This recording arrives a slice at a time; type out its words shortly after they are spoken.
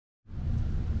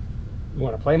You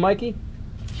want to play, Mikey?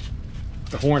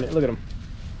 The Hornet, look at him.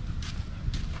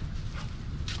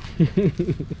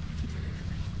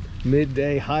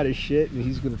 Midday, hot as shit, and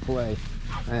he's gonna play.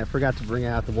 I forgot to bring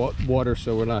out the water,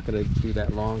 so we're not gonna do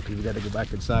that long because we got to go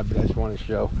back inside. But I just want to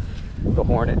show the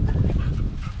Hornet.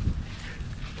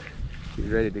 He's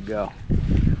ready to go.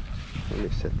 Let me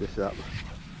set this up.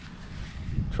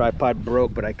 Tripod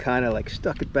broke, but I kind of like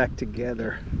stuck it back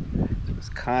together. It's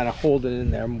kind of holding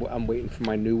in there. I'm waiting for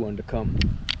my new one to come.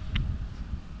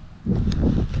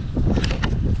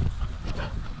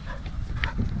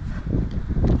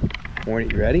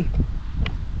 Hornet, you ready?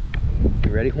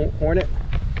 You ready, Hornet?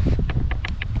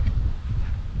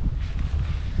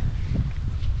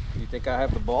 You think I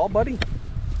have the ball, buddy?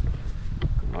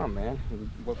 Come on, man.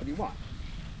 What do you want?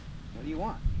 What do you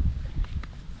want?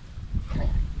 Hold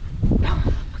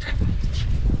on.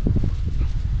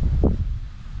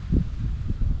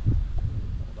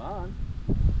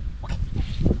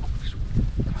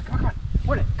 Come on.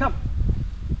 Hornet, come.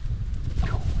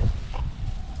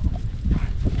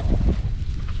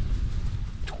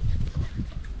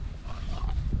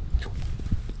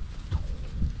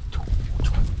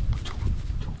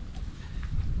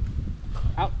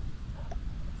 Out.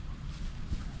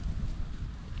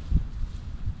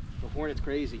 The Hornet's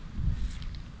crazy.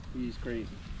 He's crazy.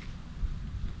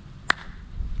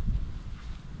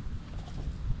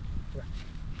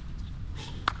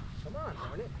 Come on,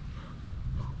 Hornet.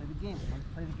 Play the game. Let's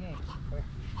play the game.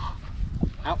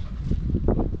 Out.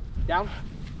 Down.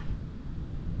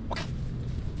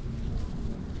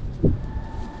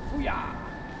 Booyah.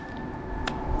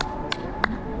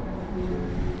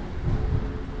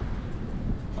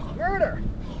 Murder.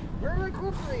 Murder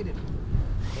Incorporated.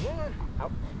 Come on.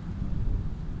 Out.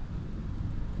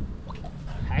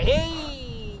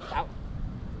 Hey! Out.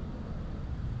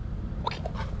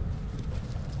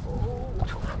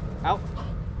 Out.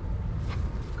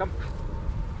 Come.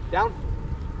 Down.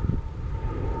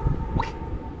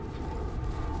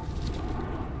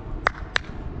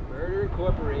 Murder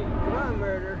Incorporated. Come on,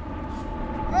 Murder.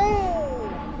 Oh!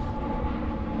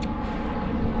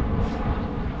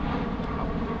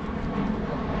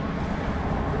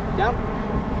 Down.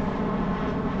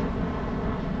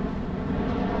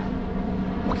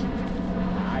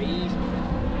 Nice.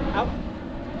 Out.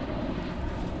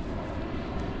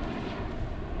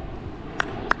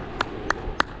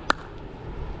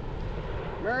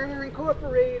 Murder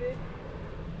Incorporated.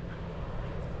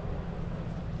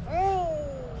 Oh!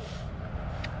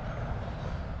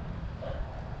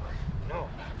 No.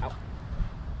 Out.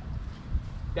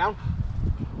 Down.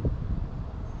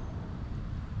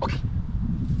 Okay.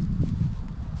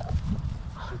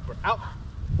 Super. Out.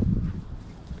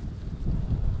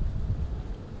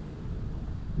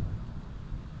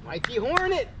 Mikey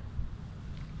Hornet.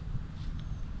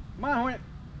 Come on, Hornet.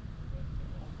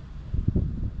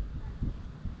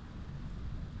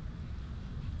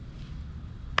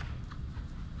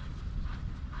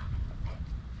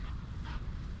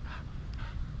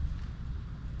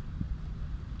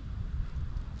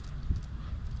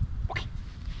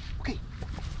 Okay.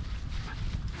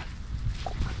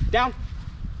 Down.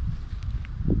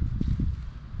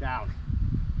 Down.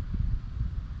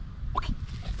 Okay.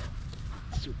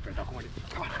 Super, the Hornet.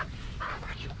 Come on.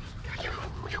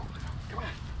 Come on.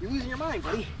 You're losing your mind,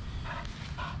 buddy.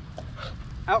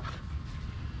 Out.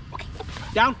 Okay.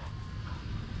 Down.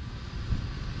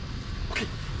 Okay.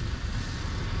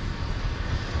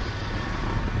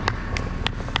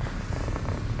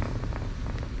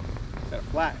 Set it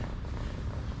flat.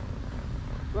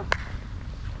 Come on.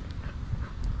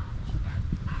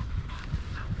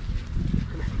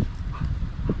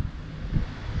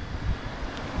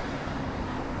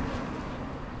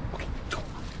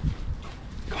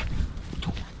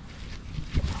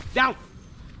 Down.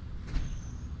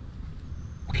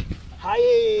 Okay.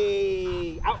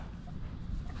 Hi. Out.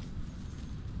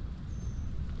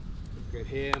 Look at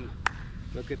him.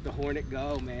 Look at the Hornet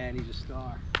go, man. He's a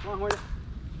star. Come on, Hornet.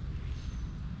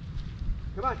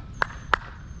 Come on.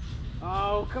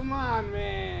 Oh, come on,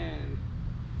 man.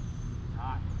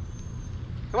 Hot.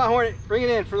 Come on, Hornet. Bring it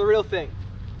in for the real thing.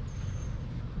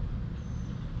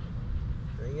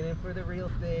 Bring it in for the real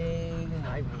thing.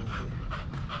 I move it.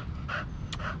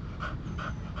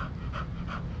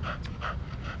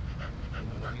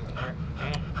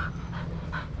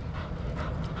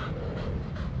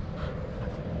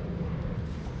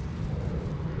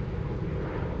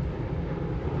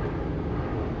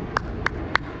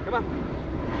 Come on.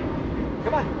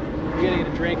 Come on. We gotta get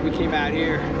a drink. We came out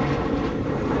here.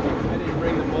 I didn't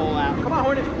bring the bowl out. Come on,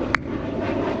 Hornet.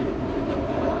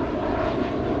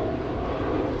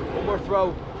 One more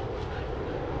throw.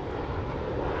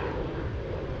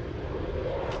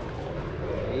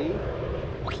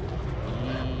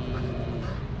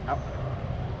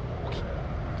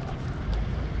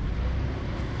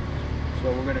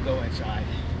 but we're gonna go inside.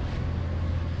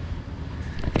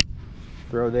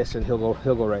 Throw this and he'll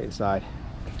go right inside.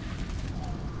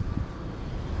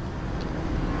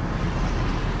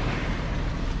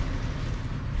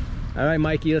 All right,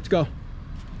 Mikey, let's go.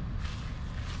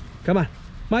 Come on,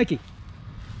 Mikey.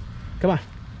 Come on.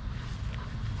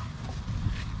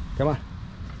 Come on.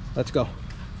 Let's go.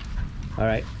 All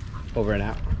right, over and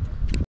out.